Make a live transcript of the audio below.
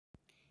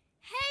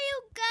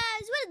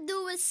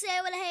say,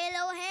 well,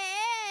 hello,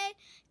 hey,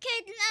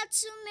 Kate and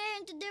Atsume,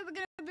 and today we're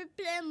gonna be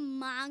playing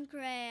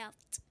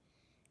Minecraft.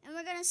 And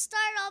we're gonna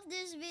start off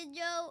this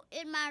video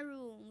in my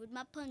room with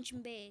my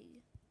punching bag.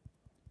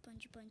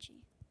 Punchy.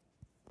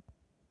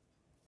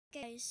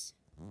 Okay, guys.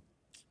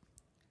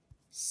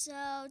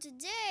 So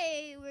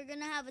today we're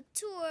gonna have a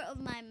tour of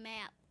my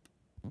map.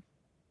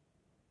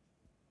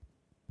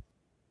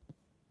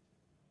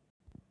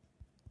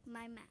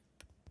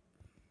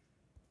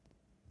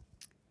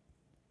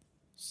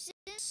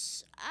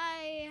 Since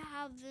I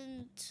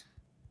haven't,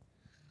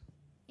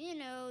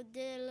 did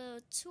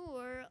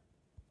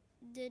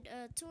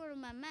a tour of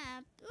my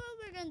map, well,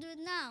 we're gonna do it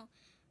now.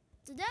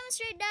 To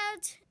demonstrate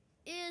that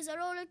is a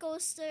roller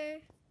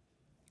coaster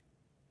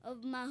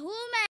of my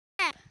whole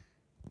map.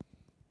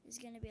 It's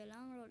gonna be a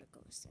long roller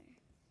coaster,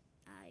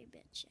 I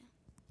betcha.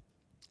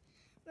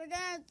 We're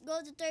gonna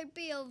go to third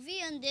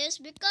POV on this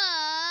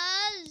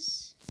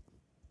because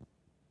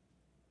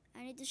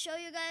I need to show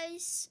you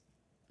guys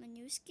my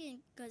new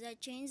skin because I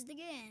changed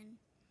again.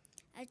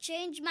 I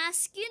changed my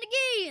skin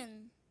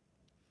again.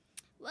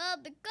 Well,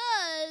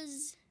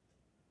 because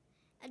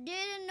I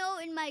didn't know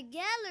in my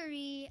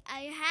gallery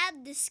I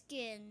had this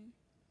skin.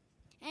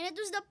 And it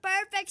was the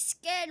perfect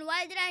skin.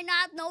 Why did I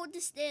not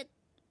notice it?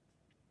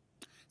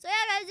 So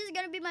yeah, guys, this is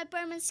gonna be my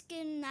permanent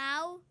skin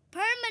now.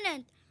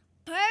 Permanent.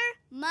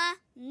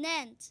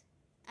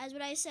 As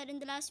what I said in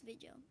the last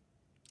video.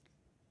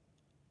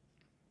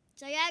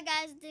 So yeah,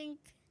 guys, I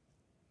think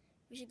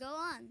we should go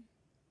on.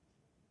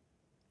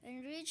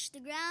 When we reach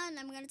the ground,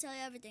 I'm gonna tell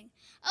you everything.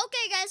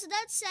 Okay, guys, so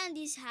that's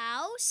Sandy's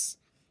house.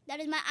 That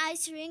is my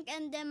ice rink,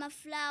 and then my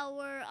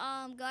flower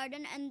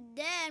garden, and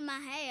then my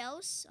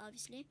house,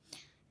 obviously.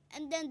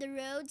 And then the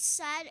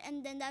roadside,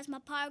 and then that's my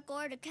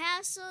parkour, the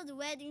castle, the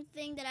wedding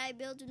thing that I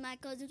built with my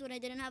cousins when I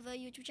didn't have a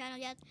YouTube channel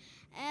yet.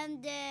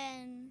 And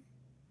then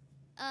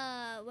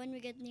when we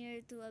get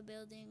near to a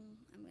building,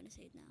 I'm gonna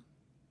say it now.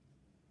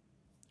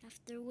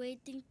 After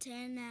waiting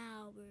 10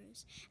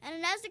 hours. And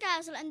then that's the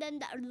castle, and then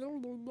the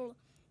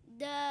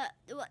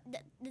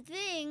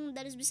thing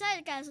that is beside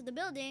the castle, the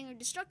building or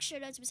the structure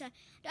that's beside,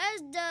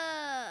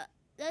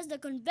 that's the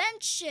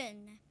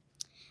convention.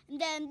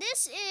 And then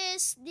this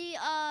is the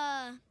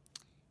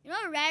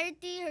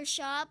Rarity, her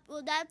shop.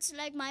 Well, that's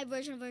like my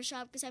version of her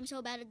shop because I'm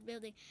so bad at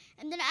building.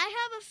 And then I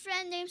have a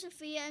friend named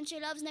Sophia, and she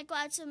loves Neko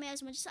Atsume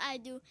as much as I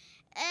do.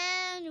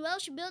 And well,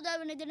 she built that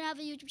when I didn't have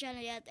a YouTube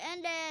channel yet.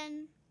 And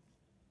then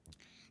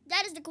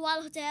that is the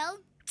Koala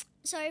Hotel.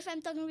 Sorry if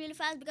I'm talking really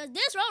fast because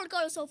this roller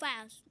coaster is so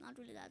fast. Not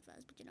really that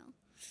fast, but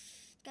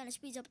kind of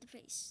speeds up the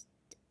pace.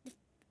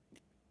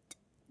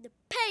 The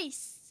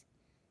pace.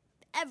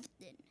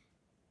 Everything.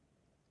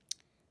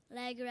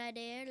 Lag right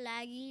there.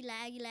 Laggy.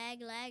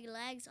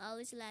 It's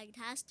always lag. It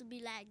has to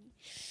be laggy.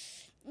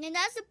 And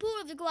that's the pool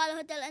of the Koala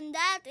Hotel. And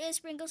that is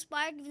Sprinkles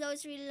Park, even though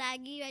it's really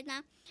laggy right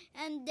now.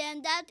 And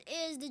then that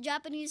is the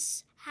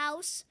Japanese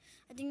house.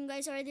 I think you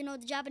guys already know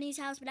the Japanese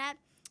house for that.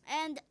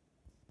 And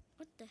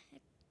what the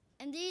heck?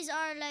 And these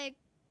are like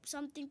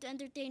something to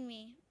entertain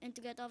me and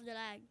to get off the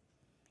lag.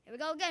 Here we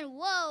go again.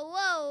 Whoa.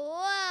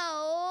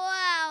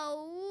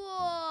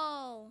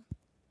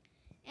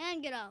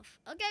 And get off.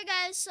 Okay,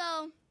 guys,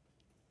 so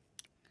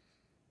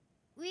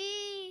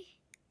we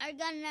are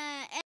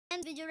gonna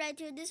end the video right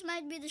here. This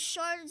might be the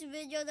shortest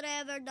video that I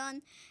ever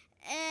done.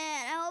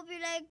 And I hope you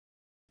like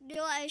the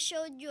video. I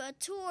showed you a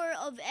tour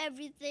of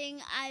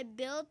everything I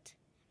built.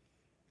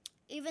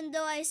 Even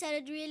though I said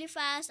it really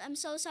fast, I'm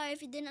so sorry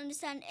if you didn't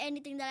understand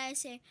anything that I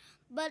say.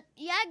 But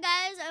yeah,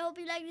 guys, I hope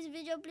you like this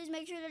video. Please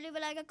make sure to leave a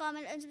like, a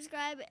comment, and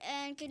subscribe.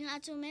 And Kate and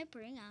Atsume,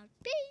 purring out.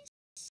 Peace!